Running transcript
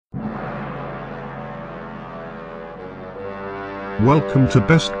Welcome to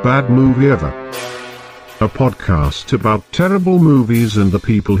Best Bad Movie Ever, a podcast about terrible movies and the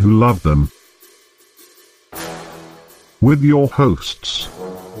people who love them. With your hosts,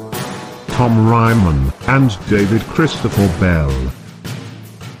 Tom Ryman and David Christopher Bell.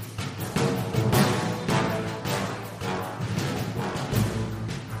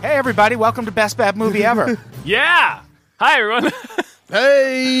 Hey everybody, welcome to Best Bad Movie Ever. Yeah! Hi everyone!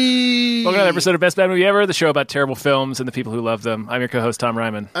 Hey! Welcome to another episode of Best Bad Movie Ever, the show about terrible films and the people who love them. I'm your co-host, Tom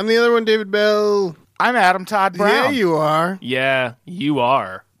Ryman. I'm the other one, David Bell. I'm Adam Todd Brown. Yeah, you are. Yeah, you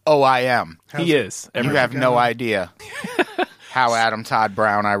are. Oh, I am. He is. You have no idea how Adam Todd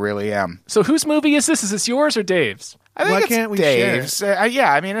Brown I really am. So whose movie is this? Is this yours or Dave's? I think Why it's can't we share Dave's.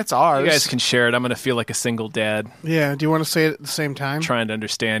 Yeah, I mean, it's ours. You guys can share it. I'm going to feel like a single dad Yeah, do you want to say it at the same time? trying to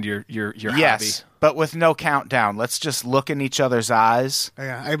understand your Yes, but with no countdown. Let's just look in each other's eyes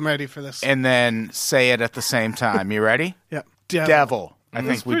Yeah, I'm ready for this. and then say it at the same time. You ready? Yeah. Devil. I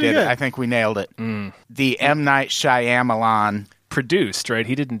think we pretty did good. it. I think we nailed it. The M. Night Shyamalan hobby. Produced, right?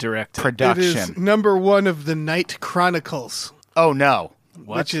 He didn't direct it. It production. is number one of the Night Chronicles, Oh, no.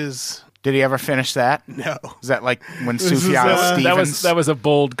 What? which is... Did he ever finish that? No. Is that like when This is, Sufjan Stevens... that was a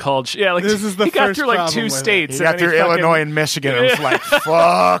bold call. Yeah, like This is the he got first through like problem two with it. states. He and got then through fucking- Illinois and Michigan and was like,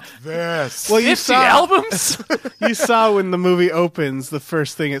 fuck this. Well, you 50 saw, albums? you saw when the movie opens, the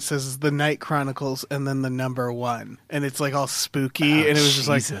first thing it says is the Night Chronicles and then the number one. And it's like all spooky, and it was just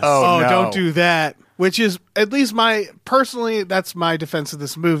like, Jesus. Oh, no. don't do that. Which is, at least personally, that's my defense of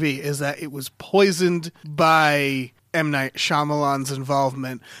this movie, is that it was poisoned by M. Night Shyamalan's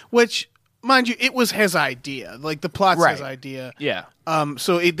involvement, which, mind you, it was his idea. Like, the plot's his Right. idea. Yeah.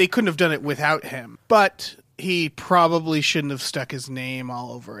 So they couldn't have done it without him. But he probably shouldn't have stuck his name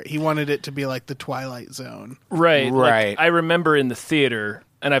all over it. He wanted it to be like the Twilight Zone. Right. Right. Like, I remember in the theater,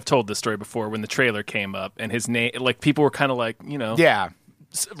 and I've told this story before, when the trailer came up and his name, like people were kind of like, Yeah.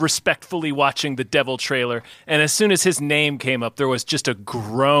 respectfully watching the Devil trailer, and as soon as his name came up, there was just a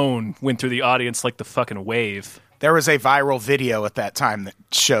groan went through the audience like the fucking wave. There was a viral video at that time that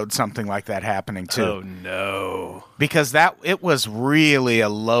showed something like that happening too. Oh no. Because it was really a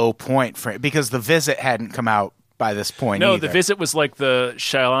low point for it, because The Visit hadn't come out by this point No, either. The Visit was like the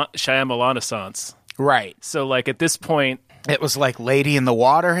Shyamalan-assance. Right. So like at this point, It was like Lady in the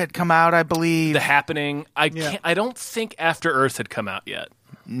Water had come out, I believe. The Happening, I don't think After Earth had come out yet.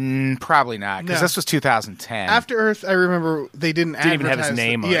 Probably not, because No. this was 2010. After Earth, I remember they didn't even have his advertise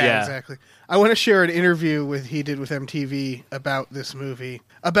name it. on it, yeah. Exactly. I want to share an interview he did with MTV about this movie,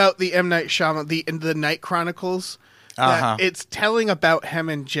 about the M. Night Shyamalan, the Night Chronicles. Uh-huh. That it's telling about him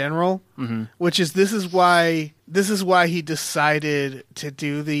in general, which is this is why he decided to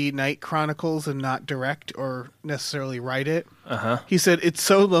do the Night Chronicles and not direct or necessarily write it. He said, "It's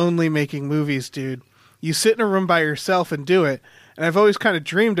so lonely making movies, dude. You sit in a room by yourself and do it. And I've always kind of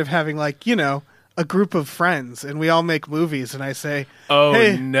dreamed of having a group of friends, and we all make movies, and I say, Oh,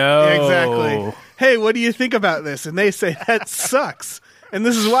 hey, no. exactly. Hey, what do you think about this?" And they say, "That sucks. And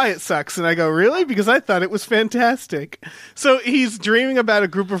this is why it sucks." And I go, "Really? Because I thought it was fantastic." So he's dreaming about a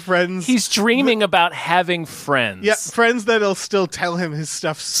group of friends. He's dreaming about having friends. yeah, friends that'll still tell him his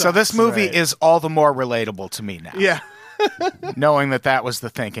stuff sucks. So this movie Right. is all the more relatable to me now, Yeah. knowing that was the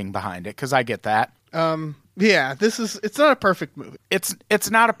thinking behind it, because I get that. Yeah, it's not a perfect movie. It's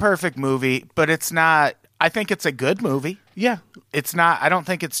not a perfect movie, but it's not. I think it's a good movie. Yeah. It's not. I don't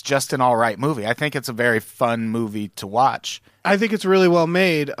think it's just an all right movie. I think it's a very fun movie to watch. I think it's really well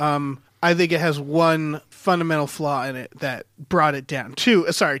made. I think it has one fundamental flaw in it that brought it down. Two.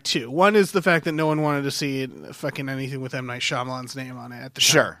 One is the fact that no one wanted to see fucking anything with M. Night Shyamalan's name on it at the time.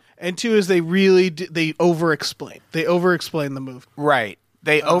 Sure. And two is they really they over-explain. They over-explain the movie. Right.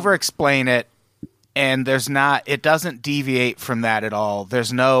 They over-explain it, and it doesn't deviate from that at all.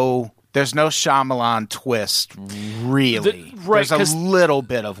 There's no Shyamalan twist, really. Right, There's 'cause a little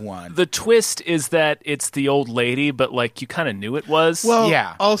bit of one. The twist is that it's the old lady, but like you kind of knew it was. Well,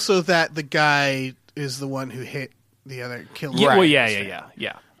 Yeah. also that the guy is the one who hit the other killer. yeah, right. well,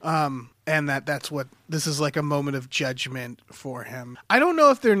 yeah. And that's what this is, like a moment of judgment for him. I don't know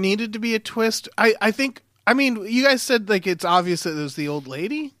if there needed to be a twist. I think, you guys said like it's obvious that it was the old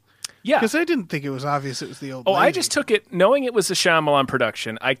lady. Yeah. Because I didn't think it was obvious it was the old Oh, lady. I just took it, knowing it was a Shyamalan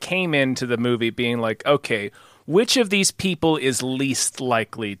production, I came into the movie being like, okay, which of these people is least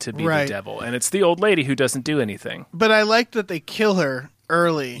likely to be Right. the devil? And it's the old lady who doesn't do anything. But I like that they kill her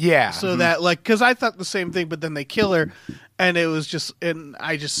early. Yeah. So that, like, because I thought the same thing, but then they kill her, and it was just, and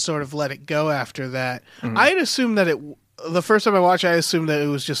I just sort of let it go after that. I had assumed that the first time I watched it, I assumed that it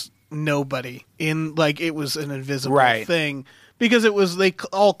was just nobody in, like, it was an invisible Right. thing Because it was, they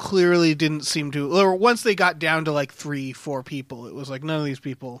all clearly didn't seem to, or once they got down to like 3-4 people, it was like none of these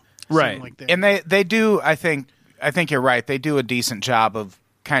people seemed Right. like they And they do, I think you're right. They do a decent job of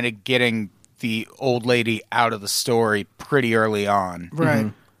kind of getting the old lady out of the story pretty early on.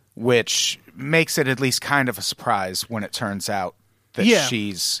 Right. Which makes it at least kind of a surprise when it turns out that Yeah.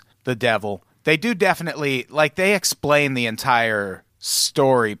 she's the devil. They do definitely, like, they explain the entire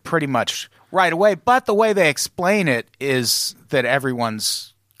story pretty much right away, but the way they explain it is that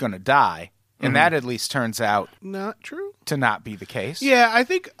everyone's going to die. And that at least turns out Not true. to not be the case. Yeah, I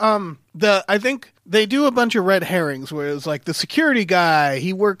think I think they do a bunch of red herrings where it's like the security guy,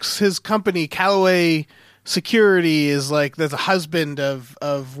 he works his company, Callaway Security, is like there's a husband of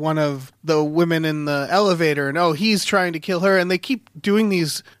one of the women in the elevator, and he's trying to kill her, and they keep doing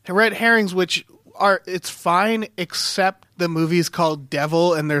these red herrings, which are, it's fine, except the movie's called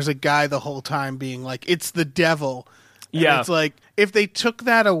Devil, and there's a guy the whole time being like, it's the devil. And Yeah. it's like, if they took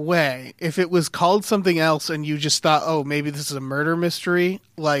that away, if it was called something else and you just thought, oh, maybe this is a murder mystery,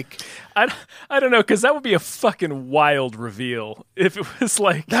 like, I don't know, because that would be a fucking wild reveal if it was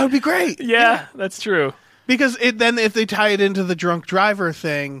like, that would be great. yeah, that's true. Because then if they tie it into the drunk driver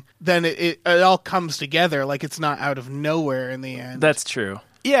thing, then it all comes together. Like, it's not out of nowhere in the end. That's true.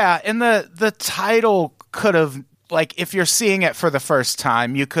 Yeah, and the title could have, like, if you're seeing it for the first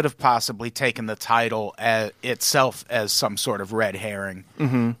time, you could have possibly taken the title itself as some sort of red herring,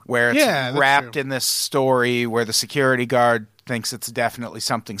 where it's Yeah, that's wrapped true. in this story where the security guard thinks it's definitely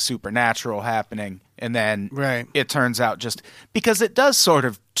something supernatural happening, and then Right. it turns out just because it does sort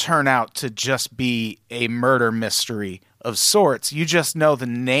of turn out to just be a murder mystery of sorts. You just know the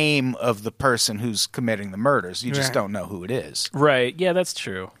name of the person who's committing the murders. You just Right. don't know who it is. Right. Yeah, that's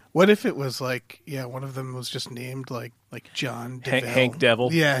true. What if it was like, one of them was just named like John DeVille. Hank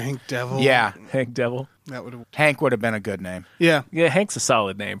Devil. Yeah, Hank Devil. Yeah, Hank Devil. That would have. Hank would have been a good name. Yeah. Yeah, Hank's a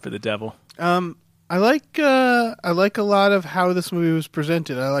solid name for the devil. I like a lot of how this movie was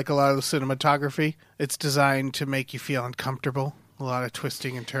presented. I like a lot of the cinematography. It's designed to make you feel uncomfortable. A lot of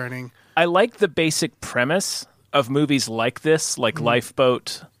twisting and turning. I like the basic premise of movies like this, like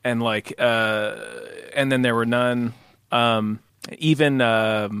Lifeboat, and like, and then there were none. Even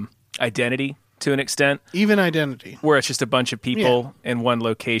Identity, to an extent, Even Identity. where it's just a bunch of people in one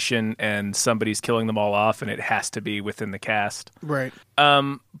location and somebody's killing them all off, and it has to be within the cast. Right.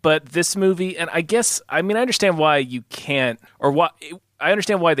 But this movie, and I guess, I mean, I understand why you can't, or why. I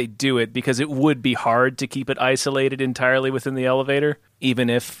understand why they do it, because it would be hard to keep it isolated entirely within the elevator, even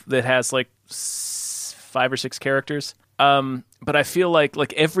if it has like 5 or 6 characters. But I feel like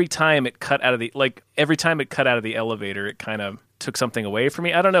every time it cut out of the elevator, it kind of took something away from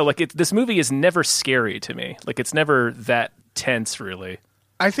me. I don't know. Like, this movie is never scary to me. Like, it's never that tense, really.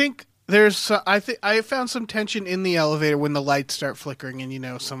 I think I found some tension in the elevator when the lights start flickering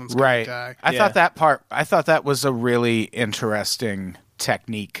and someone's going Right. to die. I thought that was a really interesting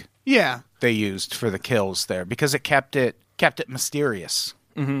technique Yeah. they used for the kills there, because it kept it mysterious.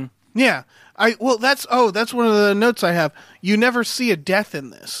 Yeah. That's one of the notes I have. You never see a death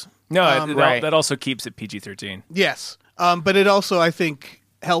in this. No, right. that also keeps it PG-13. Yes. But it also, I think,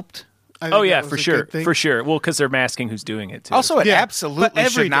 helped. I think Oh, yeah, that was for a sure. good thing. For sure. Well, because they're masking who's doing it, too. Also, it Yeah, but absolutely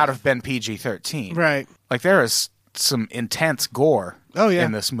every should not death. have been PG-13. Right. Like, there is some intense gore Oh, yeah.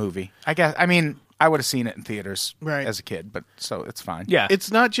 in this movie. I mean, I would have seen it in theaters Right. as a kid, but so it's fine. yeah. It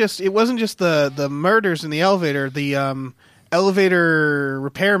wasn't just the murders in the elevator. The elevator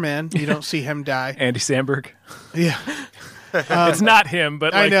repairman, you don't see him die. Andy Samberg. Yeah. It's not him,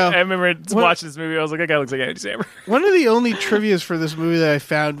 but I like, know. I remember What- watching this movie. I was like, that guy looks like Andy Samberg. One of the only trivias for this movie that I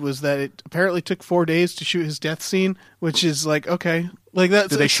found was that it apparently took 4 days to shoot his death scene, which is like, okay. Like that's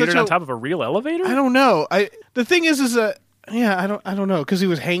Did they shoot such it on top of a real elevator? I don't know. The thing is that I don't know, because he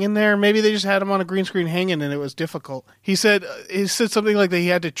was hanging there. Maybe they just had him on a green screen hanging, and it was difficult. He said something like that he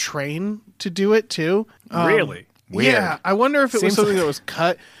had to train to do it too. Really? Weird. Yeah, I wonder if it was Seems something like- that was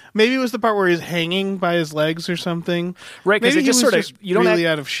cut. Maybe it was the part where he's hanging by his legs or something. Right, 'cause Maybe it just he was sort of- you don't really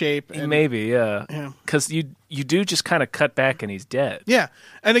act- out of shape. And, Maybe, yeah. Yeah. Because you do just kind of cut back and he's dead. Yeah,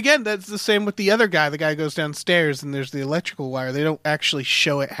 and again, that's the same with the other guy. The guy goes downstairs and there's the electrical wire. They don't actually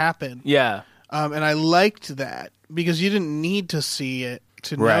show it happen. Yeah. And I liked that because you didn't need to see it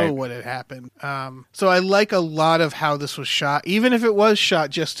to know Right. what had happened. So I like a lot of how this was shot, even if it was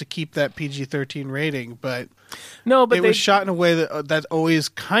shot just to keep that PG-13 rating. But No, but it was shot in a way that always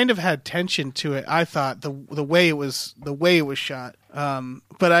kind of had tension to it. I thought the way it was shot.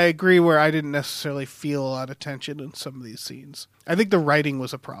 But I agree where I didn't necessarily feel a lot of tension in some of these scenes. I think the writing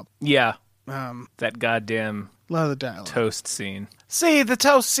was a problem. Yeah. A That goddamn lot of the dialogue. toast scene. See, the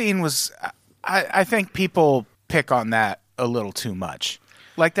toast scene was. I think people pick on that a little too much.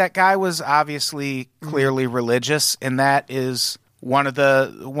 Like, that guy was obviously clearly religious, and that is one of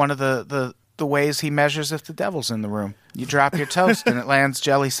the ways he measures if the devil's in the room. You drop your toast and it lands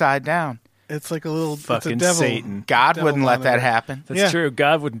jelly side down. It's like a little Fucking it's a devil. Satan. God Devil wouldn't let monitor. that happen. That's Yeah. true.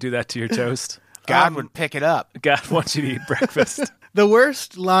 God wouldn't do that to your toast. God would pick it up. God wants you to eat breakfast. The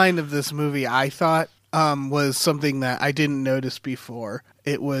worst line of this movie, I thought, was something that I didn't notice before.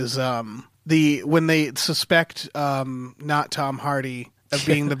 It was when they suspect not Tom Hardy of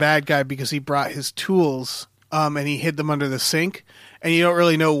being the bad guy because he brought his tools and he hid them under the sink, and you don't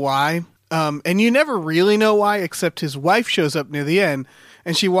really know why. And you never really know why, except his wife shows up near the end,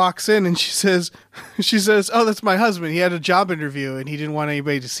 and she walks in and she says, "Oh, that's my husband. He had a job interview and he didn't want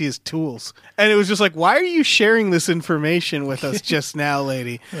anybody to see his tools." And it was just like, why are you sharing this information with us just now,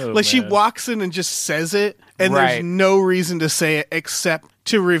 lady? Oh, She man. walks in and just says it, and Right. there's no reason to say it except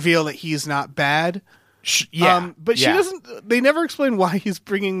to reveal that he's not bad. Yeah. But she yeah. doesn't. They never explain why he's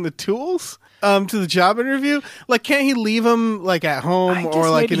bringing the tools to the job interview. Like, can't he leave them like at home I guess or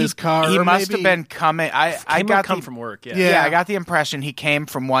like maybe in his car? He or must maybe- have been coming. I He might got come the, from work. Yeah. Yeah. Yeah, I got the impression he came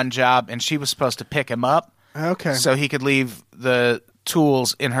from one job and she was supposed to pick him up Okay. so he could leave the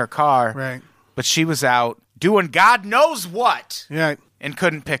tools in her car. Right. But she was out doing God knows what Yeah. and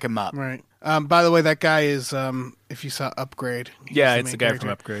couldn't pick him up. Right. By the way, that guy is, if you saw Upgrade. he's Yeah, the it's main the guy from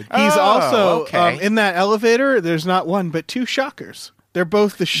character. Upgrade. He's Oh, also, okay. in that elevator, there's not one, but two shockers. They're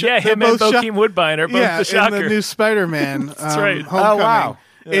both the Yeah, him and Bokeem Woodbine are both the shocker. in the new Spider-Man That's right. Homecoming. Oh, wow.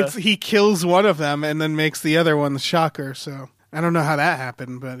 He kills one of them and then makes the other one the shocker, so I don't know how that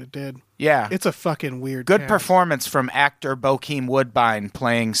happened, but it did. Yeah. It's a fucking weird Good cast. performance from actor Bokeem Woodbine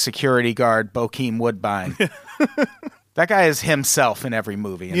playing security guard Bokeem Woodbine. That guy is himself in every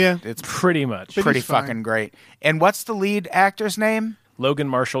movie. And Yeah. It's Pretty much. But pretty he's fine. fucking great. And what's the lead actor's name? Logan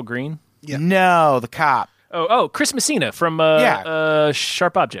Marshall Green. Yeah. No, the cop. Oh, Chris Messina from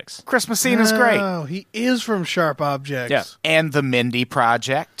Sharp Objects. Chris Messina's great. Oh, he is from Sharp Objects. Yeah. And the Mindy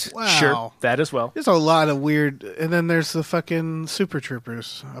Project. Wow. Sure, that as well. There's a lot of weird, and then there's the fucking Super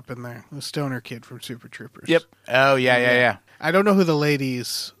Troopers up in there. The stoner kid from Super Troopers. Yep. Oh, yeah. I don't know who the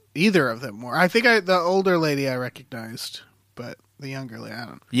ladies, either of them were. I think the older lady I recognized, but the younger lady, I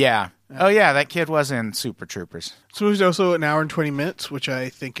don't know. Yeah. Oh, yeah, that kid was in Super Troopers. This movie's also an hour and 20 minutes, which I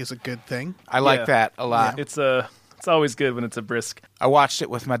think is a good thing. I like Yeah. that a lot. It's always good when it's a brisk. I watched it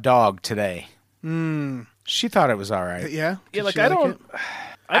with my dog today. She thought it was all right. Yeah? Yeah, Did like she I like don't,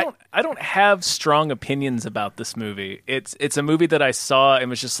 it? I don't have strong opinions about this movie. It's a movie that I saw and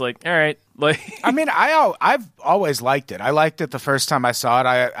was just like, all right, like I mean, I've always liked it. I liked it the first time I saw it.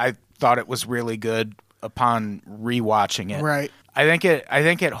 I thought it was really good upon rewatching it. Right. I think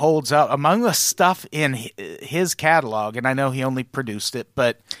it holds up among the stuff in his catalog, and I know he only produced it,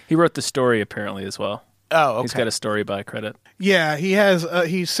 but he wrote the story apparently as well. oh, okay. He's got a story by credit. Yeah, he has.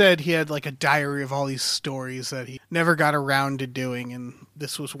 He said he had like a diary of all these stories that he never got around to doing, and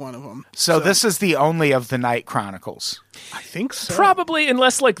this was one of them. so this is the only of the Night Chronicles. I think so. Probably,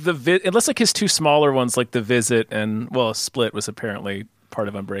 unless like unless like his two smaller ones, like The Visit and Split was apparently part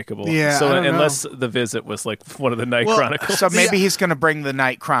of Unbreakable. Yeah, So I don't unless The Visit was like one of the Night Chronicles. So maybe he's going to bring the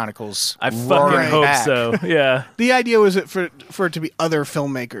Night Chronicles. I fucking roaring hope back. so. Yeah. The idea was for it to be other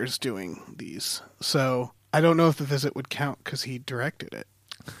filmmakers doing these. So I don't know if The Visit would count because he directed it.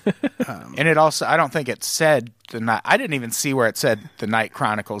 And it also, I don't think it said the night. I didn't even see where it said the Night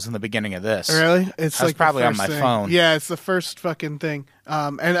Chronicles in the beginning of this. Really? It's That was like probably the on first my thing. phone. Yeah, it's the first fucking thing.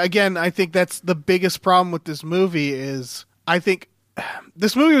 And again, I think that's the biggest problem with this movie is I think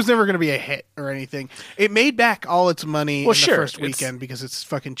this movie was never going to be a hit or anything. It made back all its money in sure, the first it's- weekend because it's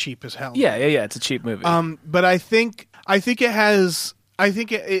fucking cheap as hell. Yeah. It's a cheap movie. But I think it has. I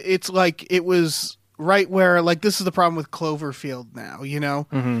think it's like it was right where like this is the problem with Cloverfield now. You know,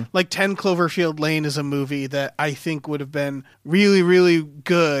 like 10 Cloverfield Lane is a movie that I think would have been really, really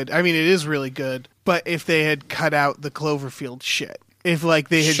good. I mean, it is really good, but if they had cut out the Cloverfield shit, if like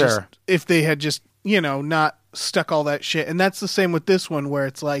they had Sure. if they had just not stuck all that shit, and that's the same with this one where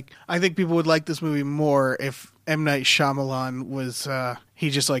it's like I think people would like this movie more if M. Night Shyamalan was he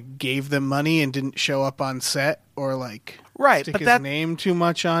just like gave them money and didn't show up on set or like Right, stick but his that- name too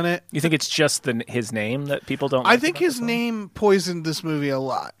much on it. you think it's just his name that people don't I like think about his this one? name poisoned this movie a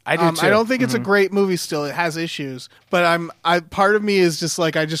lot. I do too. I don't think it's a great movie still. It has issues, but part of me is just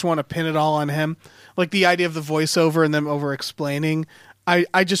like I just want to pin it all on him. Like the idea of the voiceover and them over explaining.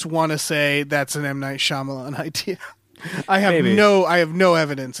 I just want to say that's an M. Night Shyamalan idea. I have Maybe. no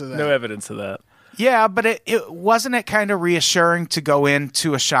evidence of that. No evidence of that. Yeah, but it wasn't it kind of reassuring to go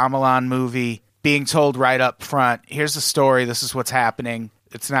into a Shyamalan movie being told right up front, here's the story, this is what's happening.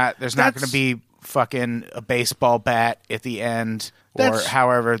 There's not going to be fucking a baseball bat at the end, or That's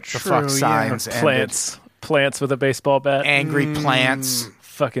however the true, fuck yeah. signs ended. Plants with a baseball bat. Angry plants.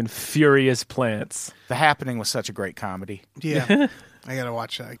 Fucking furious plants. The Happening was such a great comedy. Yeah. I gotta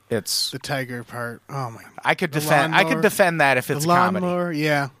watch that. It's The tiger part. Oh my god. I could The defend lawnmower. that if it's The a comedy. lawnmower,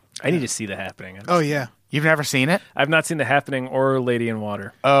 yeah. I need to see The Happening. Oh yeah. You've never seen it? I've not seen The Happening or Lady in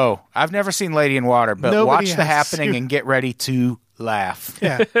Water. Oh, I've never seen Lady in Water, but Nobody watch The has Happening to. and get ready to laugh.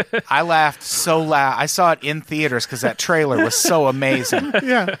 Yeah. I laughed so loud. I saw it in theaters because that trailer was so amazing.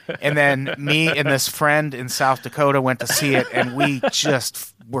 Yeah. And then me and this friend in South Dakota went to see it, and we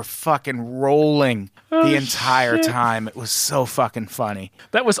just were fucking rolling the entire time. It was so fucking funny.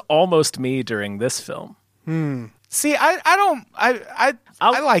 That was almost me during this film. See,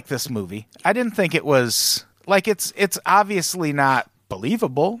 I like this movie. I didn't think it was like it's obviously not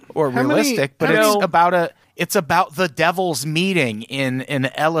believable or How many- realistic, but how it's many- about the devil's meeting in an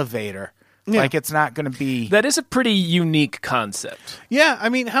elevator. Yeah. Like it's not going to be That is a pretty unique concept. Yeah, I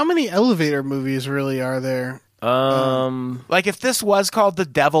mean, how many elevator movies really are there? like if this was called the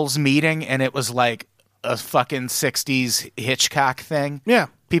devil's meeting and it was like a fucking 60s Hitchcock thing, Yeah.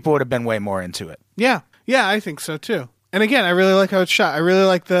 people would have been way more into it. Yeah. Yeah, I think so too. And again, I really like how it's shot. I really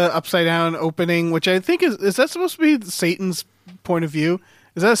like the upside down opening, which I think is that supposed to be Satan's point of view?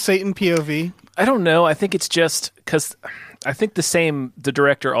 Is that a Satan POV? I don't know. I think it's just because I think the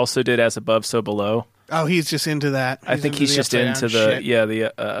director also did As Above, So Below. Oh, he's just into that. I think into he's the just upside into down the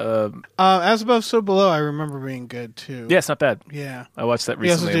shit. As Above, So Below, I remember being good too. yeah, it's not bad. Yeah. I watched that He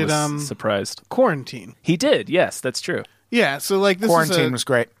also recently. did, and was surprised. Quarantine. He did. Yes, that's true. Yeah, so like this Quarantine is was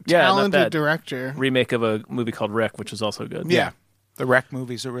great. Yeah, not talented bad. director. Remake of a movie called Wreck, which was also good. Yeah. The Wreck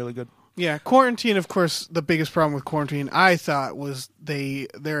movies are really good. Yeah, Quarantine, of course, the biggest problem with Quarantine, I thought, was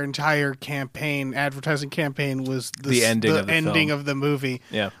their entire campaign, advertising campaign, was The ending of the ending film. of the movie.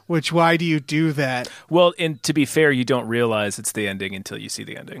 Yeah. Which, why do you do that? Well, and to be fair, you don't realize it's the ending until you see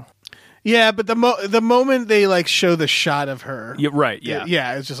the ending. Yeah, but the moment they like show the shot of her, Yeah, right. Yeah.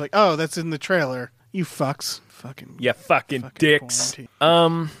 yeah, it's just like, oh, that's in the trailer. You fucks, fucking Fucking dicks.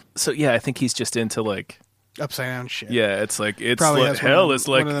 Quarantine. So yeah, I think he's just into like Upside down shit. yeah, it's like it's Probably like, has one hell of is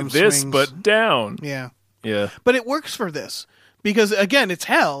them- like one of them this swings. but down. Yeah. Yeah. But it works for this because again, it's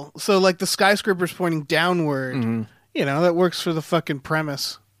hell. So like the skyscraper's pointing downward. Mm-hmm. You know, that works for the fucking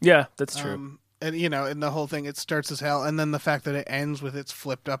premise. Yeah, that's true. And you know, in the whole thing, it starts as hell, and then the fact that it ends with it's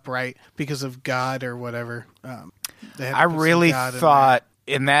flipped upright because of God or whatever. They had to I put some really God in thought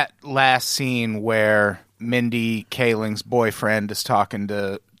in that last scene where Mindy Kaling's boyfriend is talking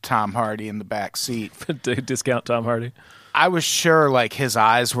to Tom Hardy in the back seat, Discount Tom Hardy. I was sure like his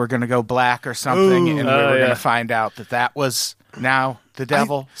eyes were going to go black or something, and we were going yeah. to find out that was now the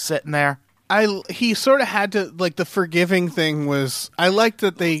devil sitting there. he sort of had to like the forgiving thing was. I liked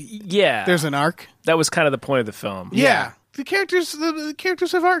that Yeah. there's an arc. That was kind of the point of the film. Yeah. The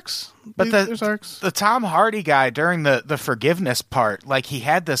characters have arcs. But There's arcs. the Tom Hardy guy during the forgiveness part, like he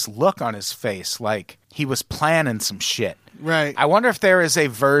had this look on his face, like he was planning some shit. Right. I wonder if there is a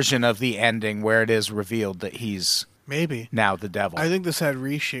version of the ending where it is revealed that he's Maybe. now the devil. I think this had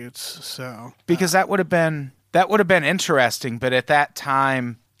reshoots, so Because that would have been interesting, but at that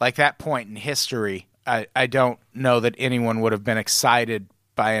time, like that point in history, I don't know that anyone would have been excited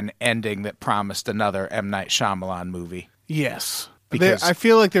by an ending that promised another M. Night Shyamalan movie. yes. Because- I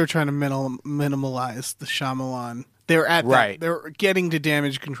feel like they were trying to minimalize the Shyamalan. They were at Right. that. They were getting to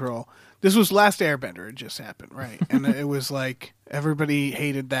Damage Control. This was Last Airbender. It just happened, right? And it was like everybody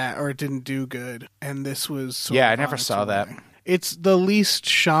hated that, or it didn't do good. And this was sort Yeah, of I never on its saw that. way. It's the least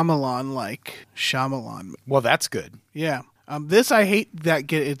Shyamalan-like Shyamalan. Well, that's good. Yeah. This I hate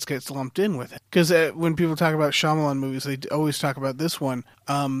that it gets lumped in with it because when people talk about Shyamalan movies, they always talk about this one.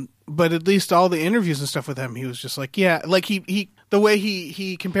 But at least all the interviews and stuff with him, he was just like, yeah, like he the way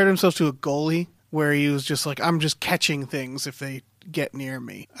he compared himself to a goalie, where he was just like, I'm just catching things if they get near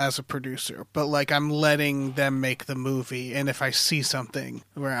me as a producer, but like I'm letting them make the movie, and if I see something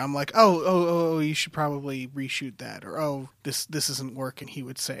where I'm like, oh, you should probably reshoot that, or oh, this isn't working, he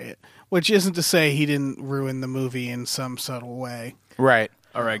would say it, which isn't to say he didn't ruin the movie in some subtle way. Right.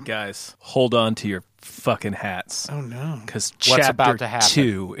 All right, guys, hold on to your fucking hats. Oh no. Because What's chapter about to happen?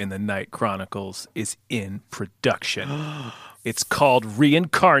 2 in the Night Chronicles is in production. It's called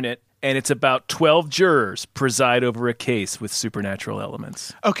Reincarnate, and it's about 12 jurors preside over a case with supernatural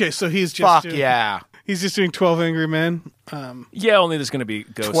elements. Okay, so he's just Fuck yeah. he's just doing 12 Angry Men. Yeah, only there's going to be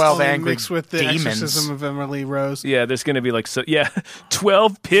ghosts. 12 only angry mixed with the demons. exorcism of Emily Rose. Yeah, there's going to be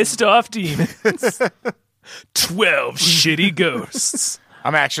 12 pissed off demons. 12 shitty ghosts.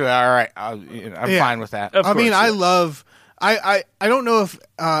 I'm actually all right. I'm Yeah. fine with that. Of I mean, course, I yeah. love I don't know if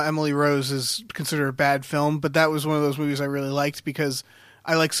Emily Rose is considered a bad film, but that was one of those movies I really liked because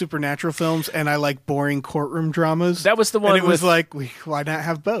I like supernatural films and I like boring courtroom dramas. That was the one and it was with- like, why not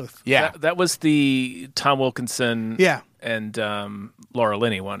have both? Yeah. That was the Tom Wilkinson Yeah. and Laura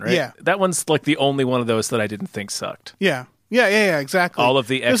Linney one, right? Yeah. That one's like the only one of those that I didn't think sucked. Yeah. Yeah, exactly. All of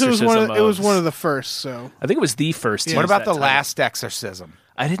the 'Cause it was one exorcism it was of- one of the first, so. I think it was the first. to What use about that The title. Last Exorcism?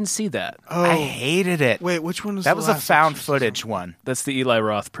 I didn't see that. Oh. I hated it. Wait, which one was That the was a last found exorcism? footage one. That's the Eli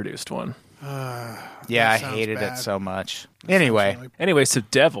Roth produced one. Yeah, I sounds hated bad. it so much. Anyway, like- Anyway, so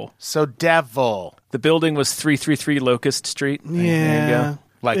Devil. so Devil. The building was 333 Locust Street. There you Yeah. go.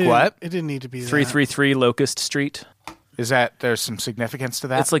 Like It- what? It didn't need to be that. 333 Locust Street. Is that there's some significance to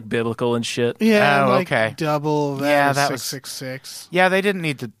that? It's like biblical and shit. Yeah, Oh, like okay. double that. Yeah, was that was- 666. yeah, they didn't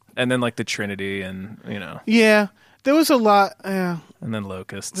need to. And then like the Trinity and, Yeah, there was a lot. Yeah, and then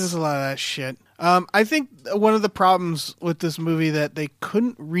Locusts. there's a lot of that shit. I think one of the problems with this movie that they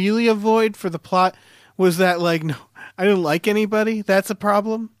couldn't really avoid for the plot was that, like, no, I didn't like anybody. That's a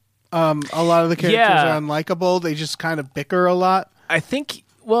problem. A lot of the characters Yeah. are unlikable. They just kind of bicker a lot. I think,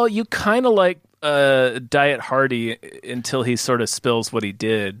 well, you kind of like Diet Hardy until he sort of spills what he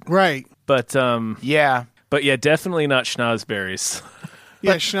did. Right. But Yeah, yeah, definitely not Schnozberries.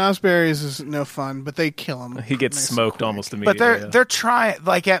 Yeah, Schnozberries is no fun, but they kill him. He gets nice and smoked quick. almost but immediately. they're trying,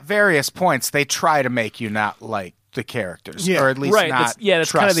 like, at various points they try to make you not like the characters, Yeah. or at least Right, not. that's kind of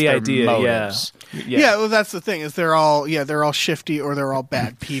trust the their idea. motives. Yeah, well, that's the thing is they're all shifty or they're all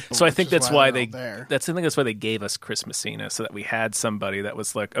bad people. So I which think is that's why they're they. all there. I think that's why they gave us Chris Messina, so that we had somebody that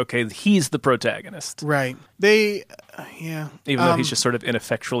was like, okay, he's the protagonist, Right. They, yeah. even though he's just sort of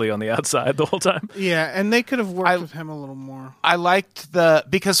ineffectually on the outside the whole time. Yeah, and they could have worked with him a little more. I liked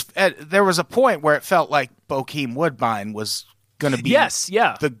because there was a point where it felt like Bokeem Woodbine was going to be Yes,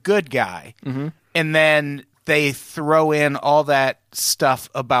 yeah. the good guy, and then they throw in all that stuff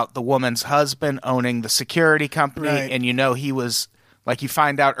about the woman's husband owning the security company, Right. and he was like, you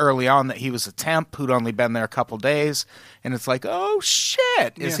find out early on that he was a temp who'd only been there a couple days, and it's like, oh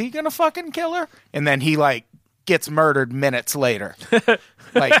shit, is Yeah. he gonna fucking kill her? And then he like gets murdered minutes later.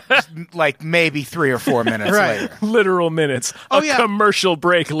 like maybe 3 or 4 minutes Right. later. Literal minutes. A yeah. commercial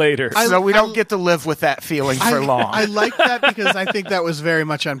break later. So we don't get to live with that feeling for long. I like that because I think that was very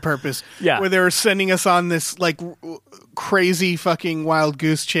much on purpose. Yeah. Where they were sending us on this like crazy fucking wild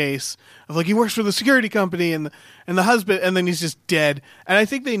goose chase of like he works for the security company and the husband and then he's just dead. And I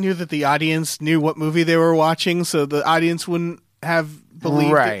think they knew that the audience knew what movie they were watching, so the audience wouldn't have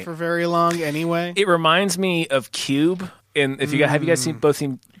believed Right. it for very long anyway. It reminds me of Cube. And if you have you guys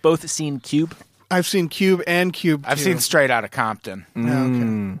both seen Cube? I've seen Cube and Cube. I've 2. seen Straight Outta Compton,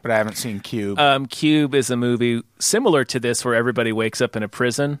 Okay. but I haven't seen Cube. Cube is a movie similar to this where everybody wakes up in a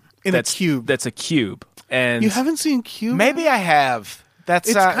prison. In a cube. That's a cube. And You haven't seen Cube? Maybe I have. That's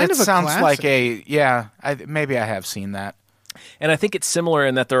It's kind it of a sounds classic. like a yeah. Maybe I have seen that. I think it's similar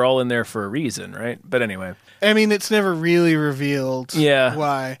in that they're all in there for a reason, right? But anyway. I mean, it's never really revealed. Yeah.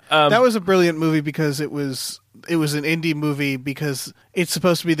 why that was a brilliant movie because it was an indie movie because it's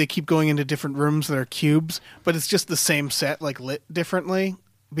supposed to be they keep going into different rooms that are cubes, but it's just the same set like lit differently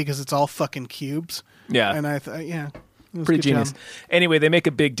because it's all fucking cubes. Yeah. and I yeah, it was a Pretty good genius. job. Anyway, they make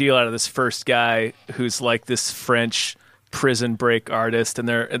a big deal out of this first guy who's like this French prison break artist,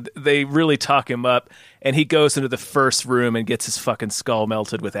 and they really talk him up, and he goes into the first room and gets his fucking skull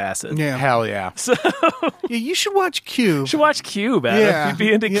melted with acid. Yeah, Hell yeah. yeah, you should watch Cube. You should watch Cube, Adam. Yeah, You'd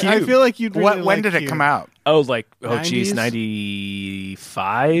be into Yeah, Cube. I feel like you'd. Really When like did it Cube. come out? oh geez, 90s?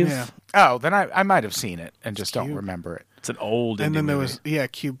 95? Yeah, Oh, then I might have seen it and just don't remember it. It's an old and indie then there movie. was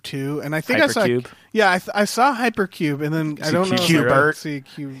Cube 2, and I think I saw Hypercube? Yeah, I saw Hypercube, and then I don't know. Cube if I Bert? see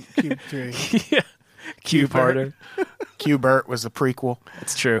Cube 3. Yeah. Cube harder. Q-Bert was the prequel.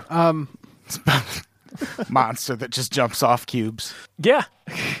 It's true. Monster that just jumps off cubes. Yeah.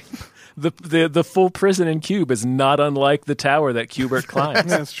 The full prison in Cube is not unlike the tower that Cubert climbs.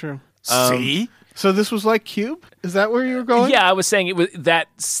 That's true. See? So this was like Cube? Is that where you were going? Yeah, I was saying it was that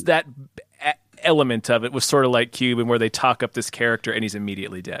element of it was sort of like Cube, and where they talk up this character and he's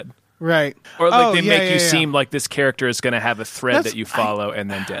immediately dead, Right. or like Oh, they yeah, make yeah, you yeah. seem like this character is going to have a thread That's- that you follow and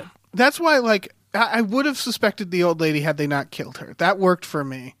then dead. That's why, like, I would have suspected the old lady had they not killed her. That worked for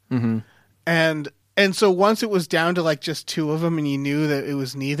me. Mm-hmm. And so once it was down to like just two of them, and you knew that it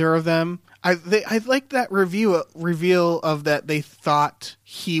was neither of them, I liked that reveal of that they thought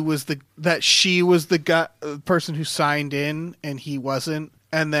she was the person who signed in, and he wasn't.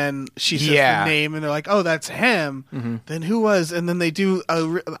 And then she says the name, and they're like, "Oh, that's him." Mm-hmm. Then who was? And then they do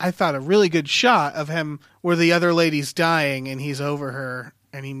I thought a really good shot of him where the other lady's dying, and he's over her,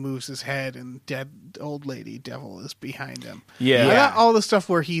 and he moves his head, and dead old lady devil is behind him. Yeah. I thought all the stuff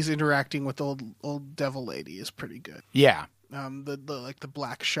where he's interacting with old devil lady is pretty good. Yeah. The like the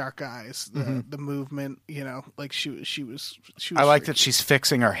black shark eyes, the movement, like she was. I like that she's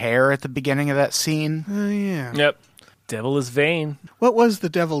fixing her hair at the beginning of that scene. Oh yeah. Yep. Devil is vain. What was the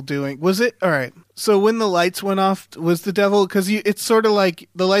devil doing? Was it all right? So when the lights went off, was the devil, because it's sort of like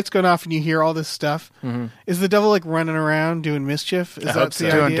the lights going off and you hear all this stuff. Mm-hmm. Is the devil like running around doing mischief? Is that the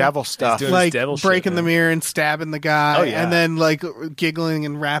idea? Doing devil stuff, doing like devil breaking shit, the mirror and stabbing the guy, Oh, yeah. and then like giggling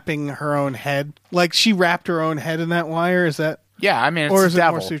and wrapping her own head. Like she wrapped her own head in that wire. Is that? Yeah, I mean, it's Or a is it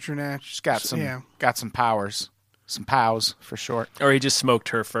devil. more supernatural? She's got some powers, some pows for short. Or he just smoked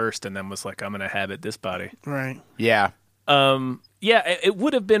her first and then was like, I'm going to habit this body. Right. Yeah. Yeah, it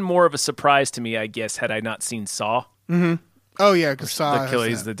would have been more of a surprise to me, I guess, had I not seen Saw. Oh yeah, because Saw The killer, has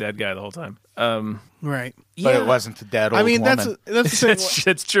he's that. the dead guy the whole time. Right. But it wasn't the dead old I mean, woman. that's the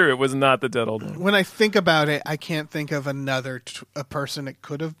thing. It's true. It was not the dead old one. When I think about it, I can't think of another a person it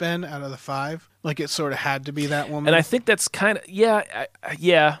could have been out of the 5. Like it sort of had to be that woman. And I think that's kind of,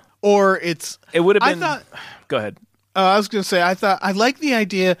 yeah. Or it's. It would have I been. thought. Go ahead. I was gonna say I like the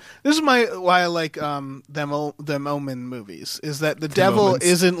idea. This is why I like them Omen movies. Is that the devil Omens.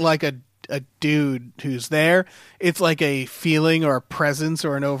 isn't like a dude who's there. It's like a feeling or a presence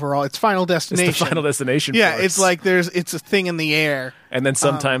or an overall. It's Final Destination. It's the Final Destination. Yeah, force. it's like it's a thing in the air. And then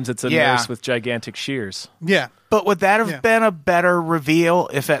sometimes it's a yeah. nurse with gigantic shears. Yeah. But would that have Yeah. been a better reveal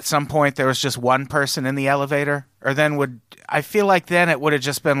if at some point there was just one person in the elevator? Or then I feel like then it would have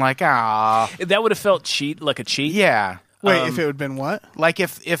just been like, That would have felt like a cheat. yeah. Wait, if it would have been what? Like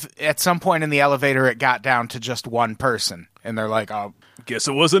if at some point in the elevator it got down to just one person and they're like, oh, Guess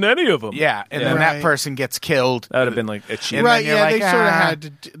it wasn't any of them. yeah. And Yeah. then that Right. person gets killed. That would have been like a cheat. And Right, then you're yeah, like, they sort of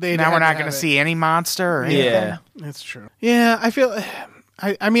had to. now we're not going to see any monster or anything. Yeah. That's true. Yeah, I feel.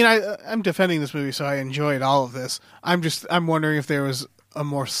 I'm defending this movie, so I enjoyed all of this. I'm wondering if there was a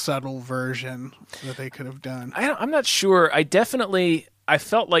more subtle version that they could have done. I'm not sure. I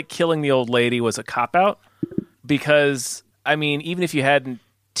felt like killing the old lady was a cop-out because, I mean, even if you hadn't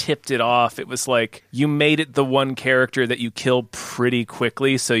tipped it off, it was like you made it the one character that you kill pretty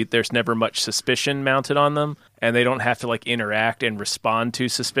quickly, so there's never much suspicion mounted on them, and they don't have to like interact and respond to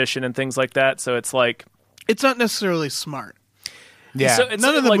suspicion and things like that. So it's like It's not necessarily smart. Yeah. So it's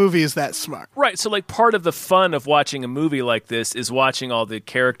None of the like, movie is that smart. Right, so like part of the fun of watching a movie like this is watching all the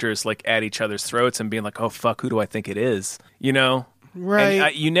characters like at each other's throats and being like, "Oh fuck, who do I think it is?" You know, Right.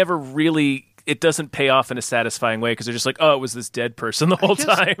 And you never really. It doesn't pay off in a satisfying way because they're just like, "Oh, it was this dead person the whole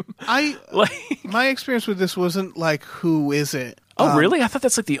time." Like, My experience with this wasn't like, who is it? oh really? I thought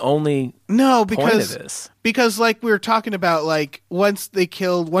that's like the only No, point of because this. like we were talking about, like once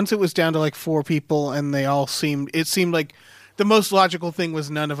it was down to like 4 people and they all seemed like the most logical thing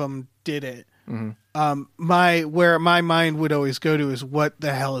was none of them did it. Mm-hmm. Where my mind would always go to is what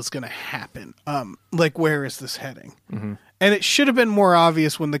the hell is going to happen? Like where is this heading? Mm-hmm. And it should have been more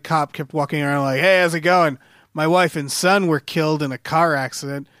obvious when the cop kept walking around like, "Hey, how's it going? My wife and son were killed in a car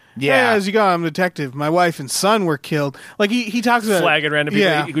accident." Yeah. "Hey, how's it going? I'm a detective. My wife and son were killed." Like he talks about Flagging random people.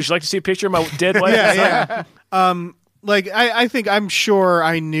 Yeah. Would you like to see a picture of my dead wife? yeah. Like I'm sure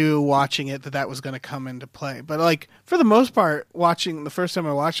I knew watching it that was going to come into play, but like for the most part, watching the first time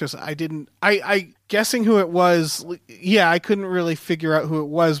I watched this, I guessing who it was. Yeah, I couldn't really figure out who it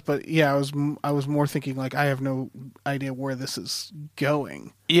was, but yeah, I was more thinking like I have no idea where this is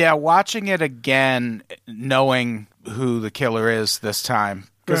going. Yeah, watching it again, knowing who the killer is this time.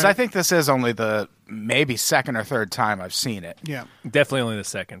 Because Right. I think this is only the maybe second or third time I've seen it. Yeah, Definitely only the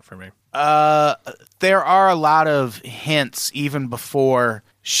second for me. There are a lot of hints even before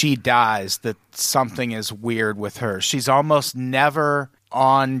she dies that something is weird with her. She's almost never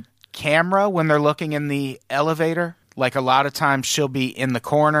on camera when they're looking in the elevator. Like a lot of times she'll be in the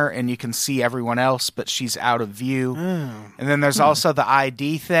corner and you can see everyone else, but she's out of view. And then there's also the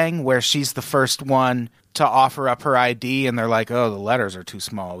ID thing where she's the first one to offer up her ID and they're like, "Oh, the letters are too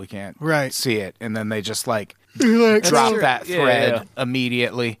small. We can't Right. see it." And then they just like Like, drop true. that Yeah, thread yeah.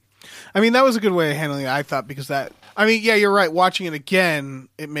 immediately. I mean, that was a good way of handling it, I thought, because yeah, you're right. Watching it again,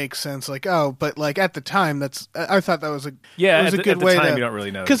 it makes sense. Like, oh, but like at the time, I thought that was a Yeah, it was at a the- good at the way time, to, you don't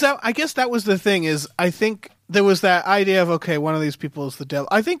really know. because I guess that was the thing is I think there was that idea of okay, one of these people is the devil.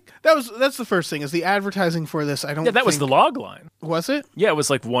 I think that's the first thing is the advertising for this. I don't. Yeah, that was the think- log line. Was it? Yeah, it was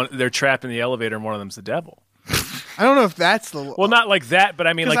like they're trapped in the elevator and one of them's the devil. I don't know if that's the. Well, not like that, but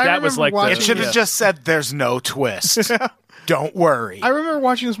I mean, 'Cause like I that was remember like watching It should have yeah. just said, "There's no twist. Don't worry." I remember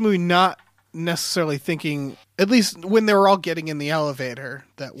watching this movie not necessarily thinking At least when they were all getting in the elevator,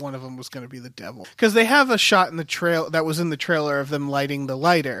 that one of them was going to be the devil. Because they have a shot in the trail that was in the trailer of them lighting the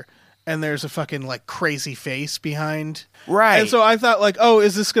lighter, and there's a fucking like crazy face behind. Right. And so I thought like, oh,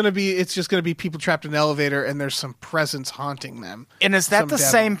 is this going to be? It's just going to be people trapped in an elevator, and there's some presence haunting them. And is that Some the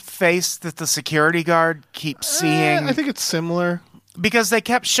devil. same face that the security guard keeps seeing? I think it's similar. Because they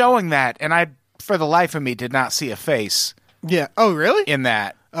kept showing that, and I, for the life of me, did not see a face Yeah. Oh, really? in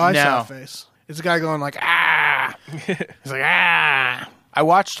that. Oh, I no. saw a face. It's a guy going like, ah. He's like, ah. I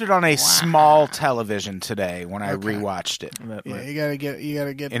watched it on a small television today when I rewatched it, Yeah, you gotta get, and you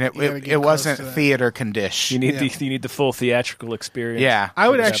gotta get it close wasn't to that. theater condition. You need the full theatrical experience. Yeah. I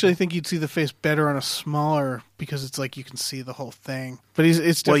would actually think you'd see the face better on a smaller because it's like you can see the whole thing. But it's Well,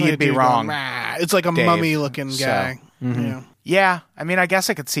 definitely you'd a be dude wrong, going, "Rah." It's like a Dave. mummy looking So, guy. Yeah. Yeah, I mean, I guess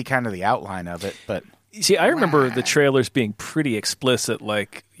I could see kind of the outline of it, but See, I remember the trailers being pretty explicit,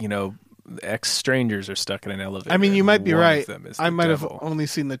 like, ex-strangers are stuck in an elevator. I mean, you and might be one of right. them is I the might have devil. only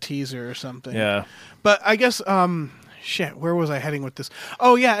seen the teaser or something. Yeah. But I guess, shit, where was I heading with this?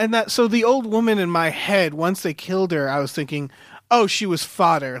 Oh, yeah, and so the old woman in my head, once they killed her, I was thinking, oh, she was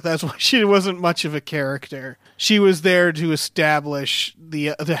fodder. That's why she wasn't much of a character. She was there to establish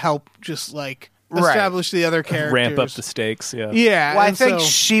to help just, like, establish the other characters. Ramp up the stakes, yeah. Yeah. well, I and think so-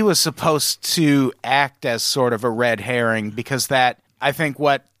 she was supposed to act as sort of a red herring because I think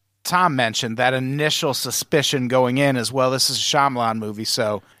what Tom mentioned, that initial suspicion going in is, well, this is a Shyamalan movie,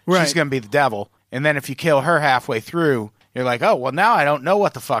 so Right. she's going to be the devil. And then if you kill her halfway through, you're like, oh, well, now I don't know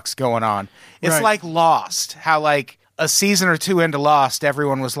what the fuck's going on. It's Right. like Lost, how like a season or two into Lost,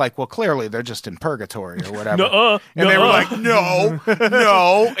 everyone was like, well, clearly they're just in purgatory or whatever. And they were like, no,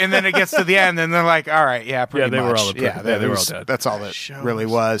 no. And then it gets to the end, and they're like, all right, yeah, pretty Yeah, they much. were all in yeah, they were all dead. That's all that Show really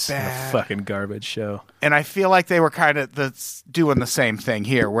was was. bad. Fucking garbage show. And I feel like they were kind of doing the same thing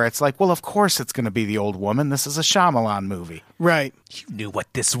here, where it's like, well, of course it's going to be the old woman. This is a Shyamalan movie. Right. You knew what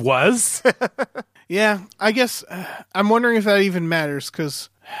this was? Yeah, I guess I'm wondering if that even matters because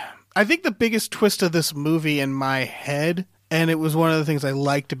I think the biggest twist of this movie in my head, and it was one of the things I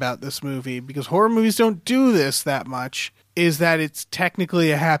liked about this movie because horror movies don't do this that much, is that it's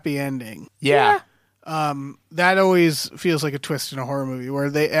technically a happy ending. Yeah. That always feels like a twist in a horror movie where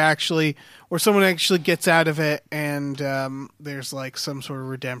someone actually gets out of it and there's like some sort of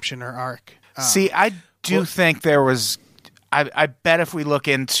redemption or arc. See, I do think there was. I bet if we look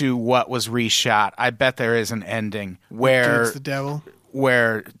into what was reshot, I bet there is an ending where It's the devil.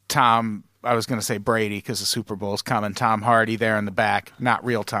 Tom, I was going to say Brady because the Super Bowl's coming, Tom Hardy there in the back, not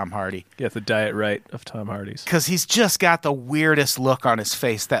real Tom Hardy. Get the diet right of Tom Hardy's. Because he's just got the weirdest look on his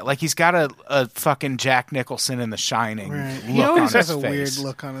face. That like he's got a fucking Jack Nicholson in The Shining Right. look He always on has his a face. weird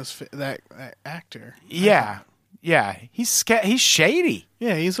look on his that actor. Yeah, he's shady.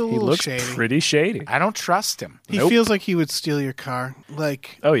 Yeah, he's a He little looks shady. pretty shady. I don't trust him. He Nope. feels like he would steal your car,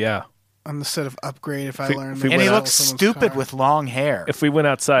 like Oh, yeah. on the set of Upgrade. If I If- learned, if to we And he went steal looks someone's stupid car. with long hair. If we went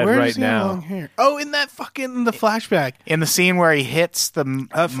outside Where right does he have now, long hair? Oh, in that fucking the flashback. In the scene where he hits the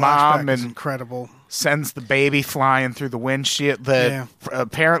That mom flashback is and incredible. sends the baby flying through the windshield, the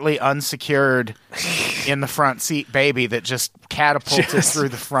apparently unsecured in the front seat baby that just catapulted Just through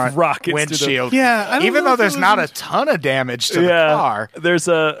the front rockets to the- windshield. Yeah, I don't even know though if it there's was not in- a ton of damage to the yeah, car. there's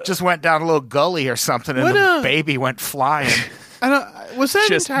a Just went down a little gully or something, and What the a- baby went flying. I don't. Was that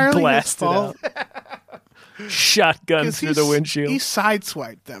Just entirely his blasted fault? shotgun 'Cause through the windshield. He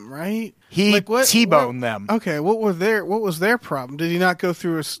sideswiped them, right? He Like, what- T-boned them. Okay, what was their problem? Did he not go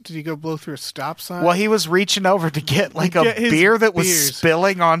through? Did he go blow through a stop sign? Well, he was reaching over to get like a Get his beer that was beers.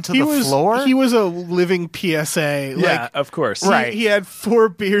 spilling onto the floor. He was a living PSA. yeah, Like, of course. Right. He had 4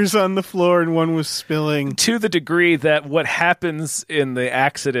 beers on the floor and one was spilling. To the degree that what happens in the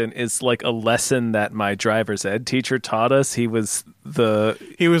accident is like a lesson that my driver's ed teacher taught us. He was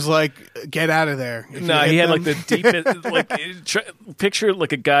He was like, "Get out of there." If no, you he hit had like them- the deepest picture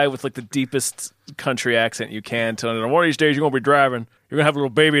like a guy with like the deepest country accent you can. Telling him, one of these days you're gonna be driving. You're gonna have a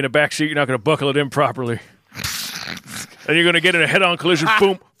little baby in the back seat. You're not gonna buckle it in properly. And you're gonna get in a head-on collision.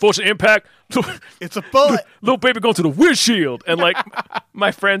 Boom! Force of impact. It's a bullet. Little baby going to the windshield. And like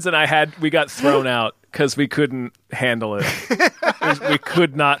my friends and we got thrown out because we couldn't handle it. We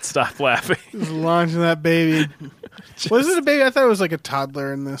could not stop laughing. Just launching that baby. Was it a baby? I thought it was like a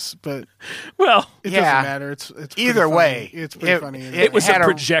toddler in this, but Well, it Yeah. doesn't matter. It's pretty Either funny. way, it's pretty it- funny. it was a had a-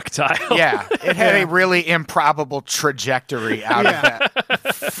 projectile. Yeah, it had a really improbable trajectory out Yeah. of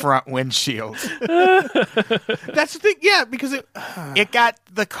that front windshield. That's the thing. Yeah, because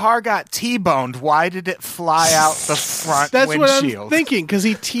The car got T-boned. Why did it fly out the front that's what I'm windshield? thinking. Because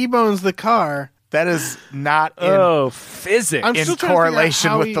he T-bones the car, That is not physics. I'm in still trying to figure out correlation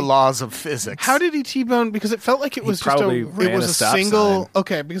how with he- the laws of physics. How did he T-bone? Because it felt like it was just probably it ran was a a stop single. sign.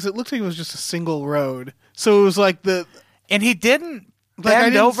 Okay, because it looked like it was just a single road. So it was like and he didn't Like, I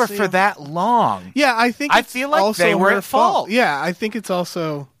bend didn't over see for him. that long. Yeah, I think I it's feel like also they were her at fault. Yeah, I think it's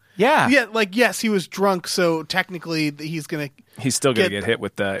also Yeah. like yes, he was drunk, so technically he's gonna. He's still going to Get- get hit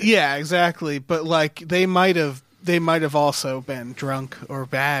with that. Yeah, exactly. But like they might have also been drunk or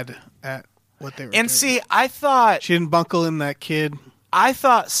bad at what they were doing. And see, I thought She didn't buckle in that kid.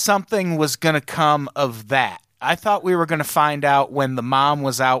 something was going to come of that. I thought we were going to find out when the mom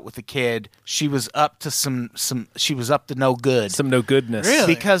was out with the kid, she was up to she was up to no good. Some no goodness.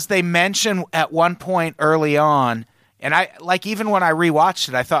 Really? Because they mention at one point early on, and I like even when I rewatched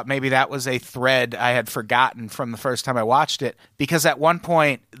it, I thought maybe that was a thread I had forgotten from the first time I watched it. Because at one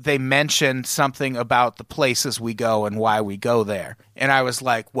point they mentioned something about the places we go and why we go there, and I was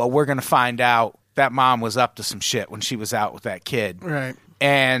like, well, we're going to find out that mom was up to some shit when she was out with that kid, Right.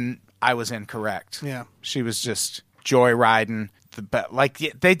 and I was incorrect. Yeah. She was just joyriding. Like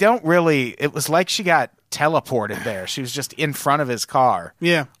they don't really. It was like she got teleported there. She was just in front of his car.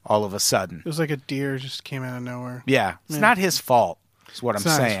 Yeah. All of a sudden. It was like a deer just came out of nowhere. Yeah, it's not his fault. Is what It's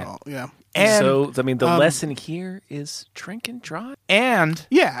I'm not his saying. fault. Yeah. And So, I mean, the lesson here is drink and drive. and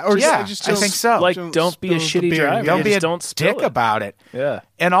Yeah. Or Yeah, just I think so. Like, don't be a spill the shitty beer. driver. don't Yeah, be just a don't spill dick it. about it. Yeah.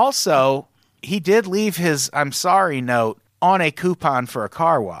 And also, he did leave his "I'm sorry" note on a coupon for a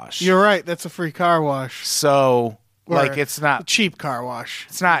car wash. You're right. That's a free car wash. So, Or like, it's a not cheap car wash.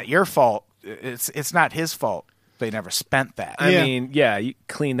 it's not your fault. It's not his fault. They never spent that. I Yeah. mean, yeah, you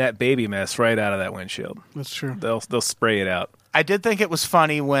clean that baby mess right out of that windshield. That's true. They'll spray it out. I did think it was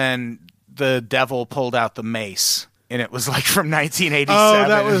funny when the devil pulled out the mace, and it was like from 1987. Oh,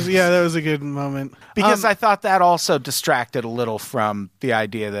 that was a good moment. Because I thought that also distracted a little from the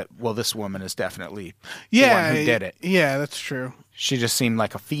idea that, well, this woman is definitely the one who did it. Yeah, that's true. She just seemed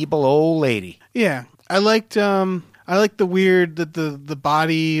like a feeble old lady. Yeah, I liked the weird that the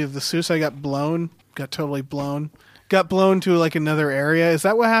body of the suicide got totally blown. Got blown to like another area. Is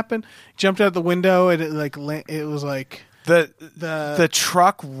that what happened? Jumped out the window and it was like The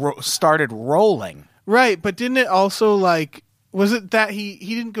truck started rolling. right, but didn't it also like was it that he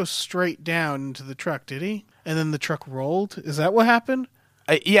didn't go straight down into the truck, did he? And then the truck rolled? Is that what happened?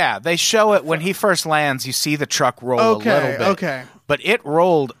 Yeah, they show it when he first lands. You see the truck roll a little bit. Okay. But it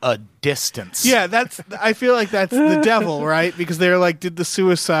rolled a distance. Yeah, I feel like that's the devil, right? Because they're like did the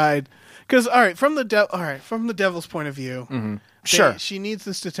suicide because from the devil's point of view. Sure. She needs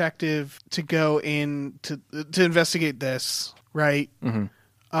this detective to go in to investigate this, right?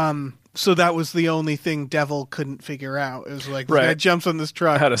 So that was the only thing Devil couldn't figure out. It was like this Right. guy jumps on this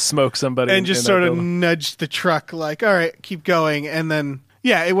truck How to smoke somebody and just in sort that of building. nudged the truck, like, all right, keep going, and then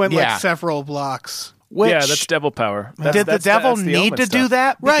it went Yeah. like several blocks. Which, Yeah, that's devil power. did the devil need to do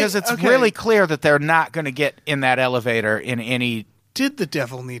that? Right, Because it's okay. really clear that they're not going to get in that elevator in any. Did the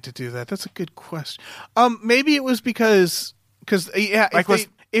devil need to do that? That's a good question. Maybe it was because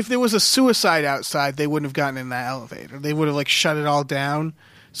if there was a suicide outside, they wouldn't have gotten in that elevator. They would have like shut it all down.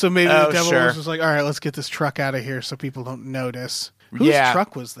 So maybe the devil sure. was just like, all right, let's get this truck out of here so people don't notice. Whose Yeah.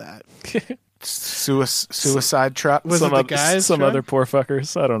 truck was that? Suicide truck. Was it the guy's some truck? other poor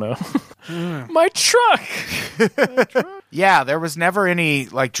fuckers. I don't know. My truck. Yeah, there was never any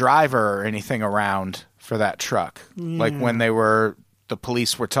like driver or anything around for that truck. Like when the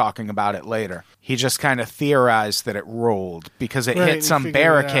police were talking about it later. He just kind of theorized that it rolled because it Right, hit he some figured it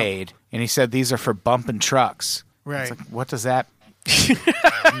out. barricade, and he said these are for bumping trucks. Right. It's like, what does that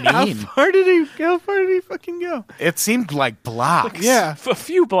How mean? far did he fucking go? It seemed like blocks. Yeah. A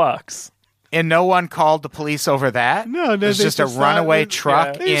few blocks. And no one called the police over that? No, It was they just a just thought runaway it was-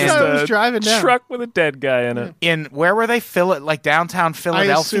 truck They just thought it was driving down. Truck with a dead guy in it. in where were they? Like downtown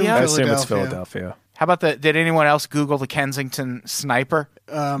Philadelphia? I assume it's Philadelphia. Philadelphia. How about did anyone else Google the Kensington Sniper?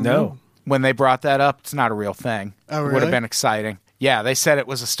 No. When they brought that up, it's not a real thing. Oh, It would really? have been exciting. Yeah, they said it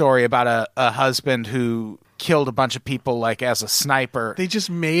was a story about a husband who killed a bunch of people like as a sniper They just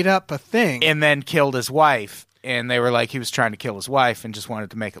made up a thing. and then killed his wife. And they were like, he was trying to kill his wife and just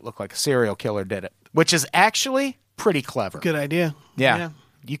wanted to make it look like a serial killer did it, which is actually pretty clever. Good idea. Yeah.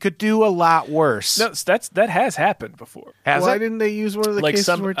 You could do a lot worse. No, that has happened before. Has Why it? didn't they use one of the Like cases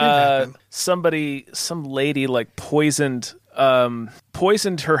some where it did happen? some lady like poisoned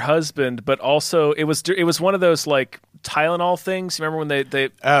her husband, but also it was one of those like Tylenol things. Remember when they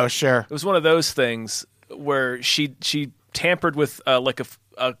Oh, sure. it was one of those things where she tampered with like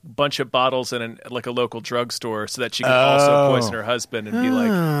a bunch of bottles in like a local drugstore so that she could also poison her husband and be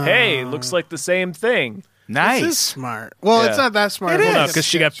like, "Hey, looks like the same thing." Nice. This is smart. Well, it's Yeah. not that smart. It Well, no, is. because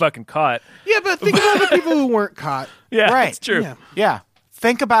she got fucking caught. Yeah, but think about the people who weren't caught. Yeah, Right. that's true. Yeah. Yeah.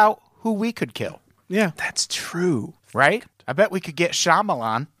 Think about who we could kill, Yeah. That's true. right? I bet we could get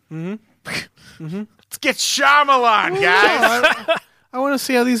Shyamalan. Let's get Shyamalan, guys. I want to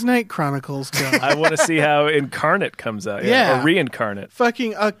see how these Night Chronicles go. I want to see how Incarnate comes out. Yeah. Or Reincarnate.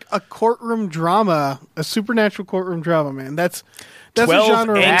 Fucking a courtroom drama, a supernatural courtroom drama, man. That's 12 a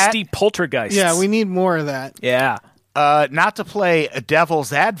genre. angsty poltergeists. Yeah, we need more of that. Yeah. Not to play a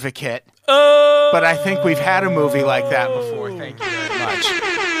devil's advocate, Oh! but I think we've had a movie like that before. Thank you very much.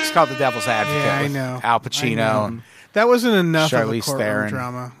 It's called The Devil's Advocate. Yeah, I with know. Al Pacino and That wasn't enough of a Charlize courtroom Theron.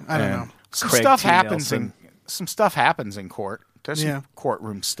 drama. I don't Yeah. know. Some Craig stuff T. happens Nelson. some stuff happens in court. There's some Yeah.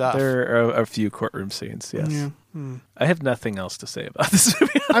 courtroom stuff. There are a few courtroom scenes, yes. Yeah. I have nothing else to say about this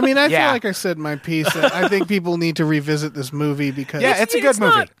movie. I mean, I feel Yeah. like I said my piece. I think people need to revisit this movie because Yeah, it's a good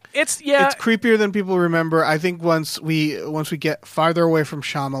movie. It's it's creepier than people remember. I think once we get farther away from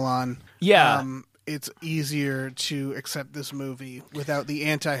Shyamalan, Yeah. it's easier to accept this movie without the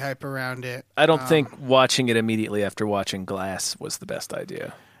anti-hype around it. I don't think watching it immediately after watching Glass was the best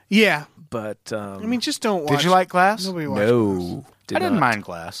idea. Yeah, But I mean, just don't watch. Did you like Glass? Nobody watched Glass. no. I didn't not. mind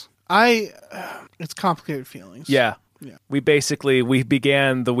Glass. It's complicated feelings. Yeah. Yeah. We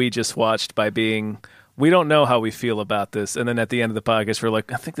began the We Just Watched by being, we don't know how we feel about this. And then at the end of the podcast, we're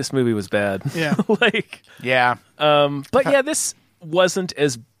like, I think this movie was bad. Yeah. like, Yeah. but yeah, this wasn't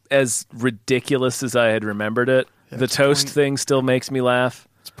as ridiculous as I had remembered it. The that's toast point. thing still makes me laugh.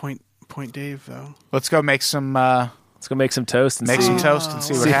 It's point Dave though. Let's go make some Let's go make some toast and see, toast and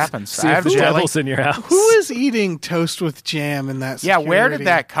see what happens. see I if have the jelly. devil's in your house. Who is eating toast with jam in that? Yeah, where did security?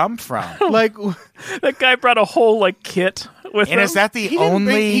 that come from? Like, That guy brought a whole kit with him. And is that the he didn't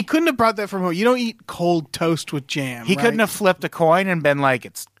only? he couldn't have brought that from home. You don't eat cold toast with jam. He right? couldn't have flipped a coin and been like,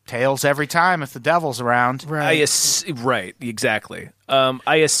 "It's tails every time if the devil's around." Right. Right, exactly.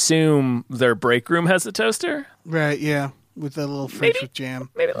 I assume their break room has a toaster. Right. Yeah. With a little French Maybe. with jam.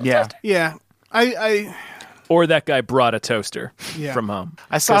 Maybe a little Yeah. toaster. Yeah. I Or that guy brought a toaster Yeah. from home.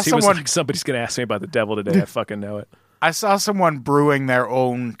 I saw 'Cause he was someone- like, somebody's going to ask me about the devil today. I fucking know it. I saw someone brewing their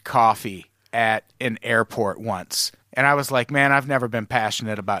own coffee at an airport once, and I was like, "Man, I've never been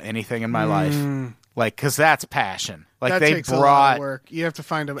passionate about anything in my life." Like, because that's passion. Like that they takes a lot brought. of work. You have to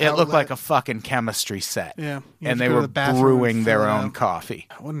find a. It looked like a fucking chemistry set. Yeah. You have And to they go to were the bathroom brewing and their fill it own out. coffee.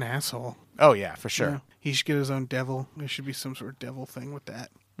 What an asshole. Oh yeah, for sure. Yeah. He should get his own devil. There should be some sort of devil thing with that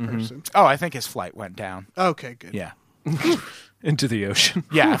person. Oh, I think his flight went down. Okay. Good. Yeah. Into the ocean.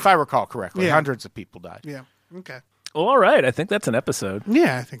 Yeah, if I recall correctly, Yeah. hundreds of people died. Yeah. Okay. Well, all right. I think that's an episode.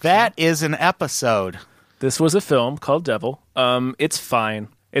 Yeah, I think That is an episode. This was a film called Devil. It's fine.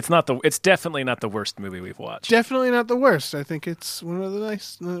 It's definitely not the worst movie we've watched. so. Definitely not the worst. I think it's one of the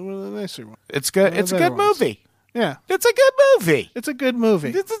nicer ones. It's good. One of It's a the good better ones. movie. Yeah. It's a good movie. It's a good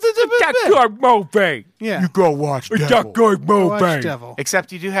movie. It's a good movie. Yeah. Go watch good Go watch Devil.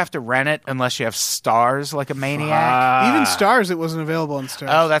 Except you do have to rent it unless you have Stars like a maniac. Even Stars, it wasn't available on Stars.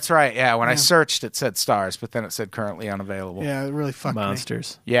 Oh, that's right. Yeah, when I searched, it said Stars, but then it said currently unavailable. yeah, it really fucked me.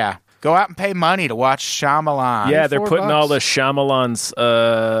 Monsters. Yeah. Go out and pay money to watch Shyamalan. Yeah, they're $4. putting all the Shyamalan's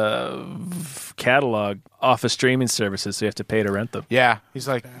catalog off of streaming services, so you have to pay to rent them. Yeah. He's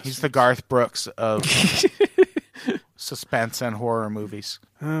the Garth Brooks of suspense and horror movies.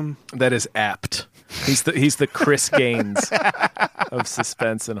 That is apt. He's the Chris Gaines of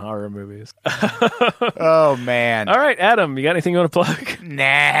suspense and horror movies. Oh, man. All right, Adam, you got anything you want to plug? Nah.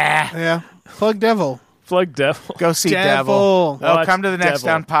 Yeah. Plug Devil. Plug Devil. Go see Devil. Devil. Oh, Watch come to the Next Devil.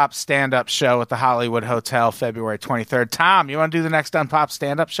 Down Pop stand-up show at the Hollywood Hotel February 23rd. Tom, you want to do the Next Down Pop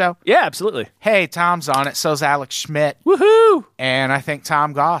stand-up show? Yeah, absolutely. Hey, Tom's on it. So's Alex Schmidt. Woohoo! And I think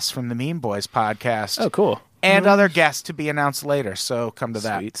Tom Goss from the Mean Boys podcast. Oh, cool. And other guests to be announced later, so come to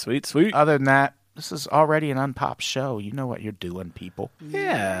that. Sweet. Other than that, this is already an unpopped show. You know what you're doing, people.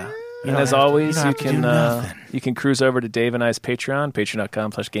 Yeah. You And don't as have to- always, you you don't have to do can nothing. you can cruise over to Dave and I's Patreon,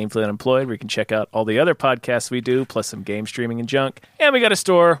 patreon.com/gamefullyunemployed, where you can check out all the other podcasts we do, plus some game streaming and junk. And we got a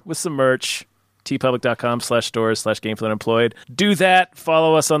store with some merch, tpublic.com/stores/gamefullyunemployed. Do that.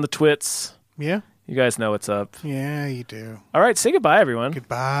 Follow us on the twits. Yeah. You guys know what's up. Yeah, you do. All right, say goodbye, everyone.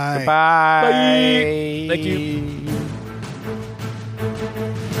 Goodbye. Bye. Thank you.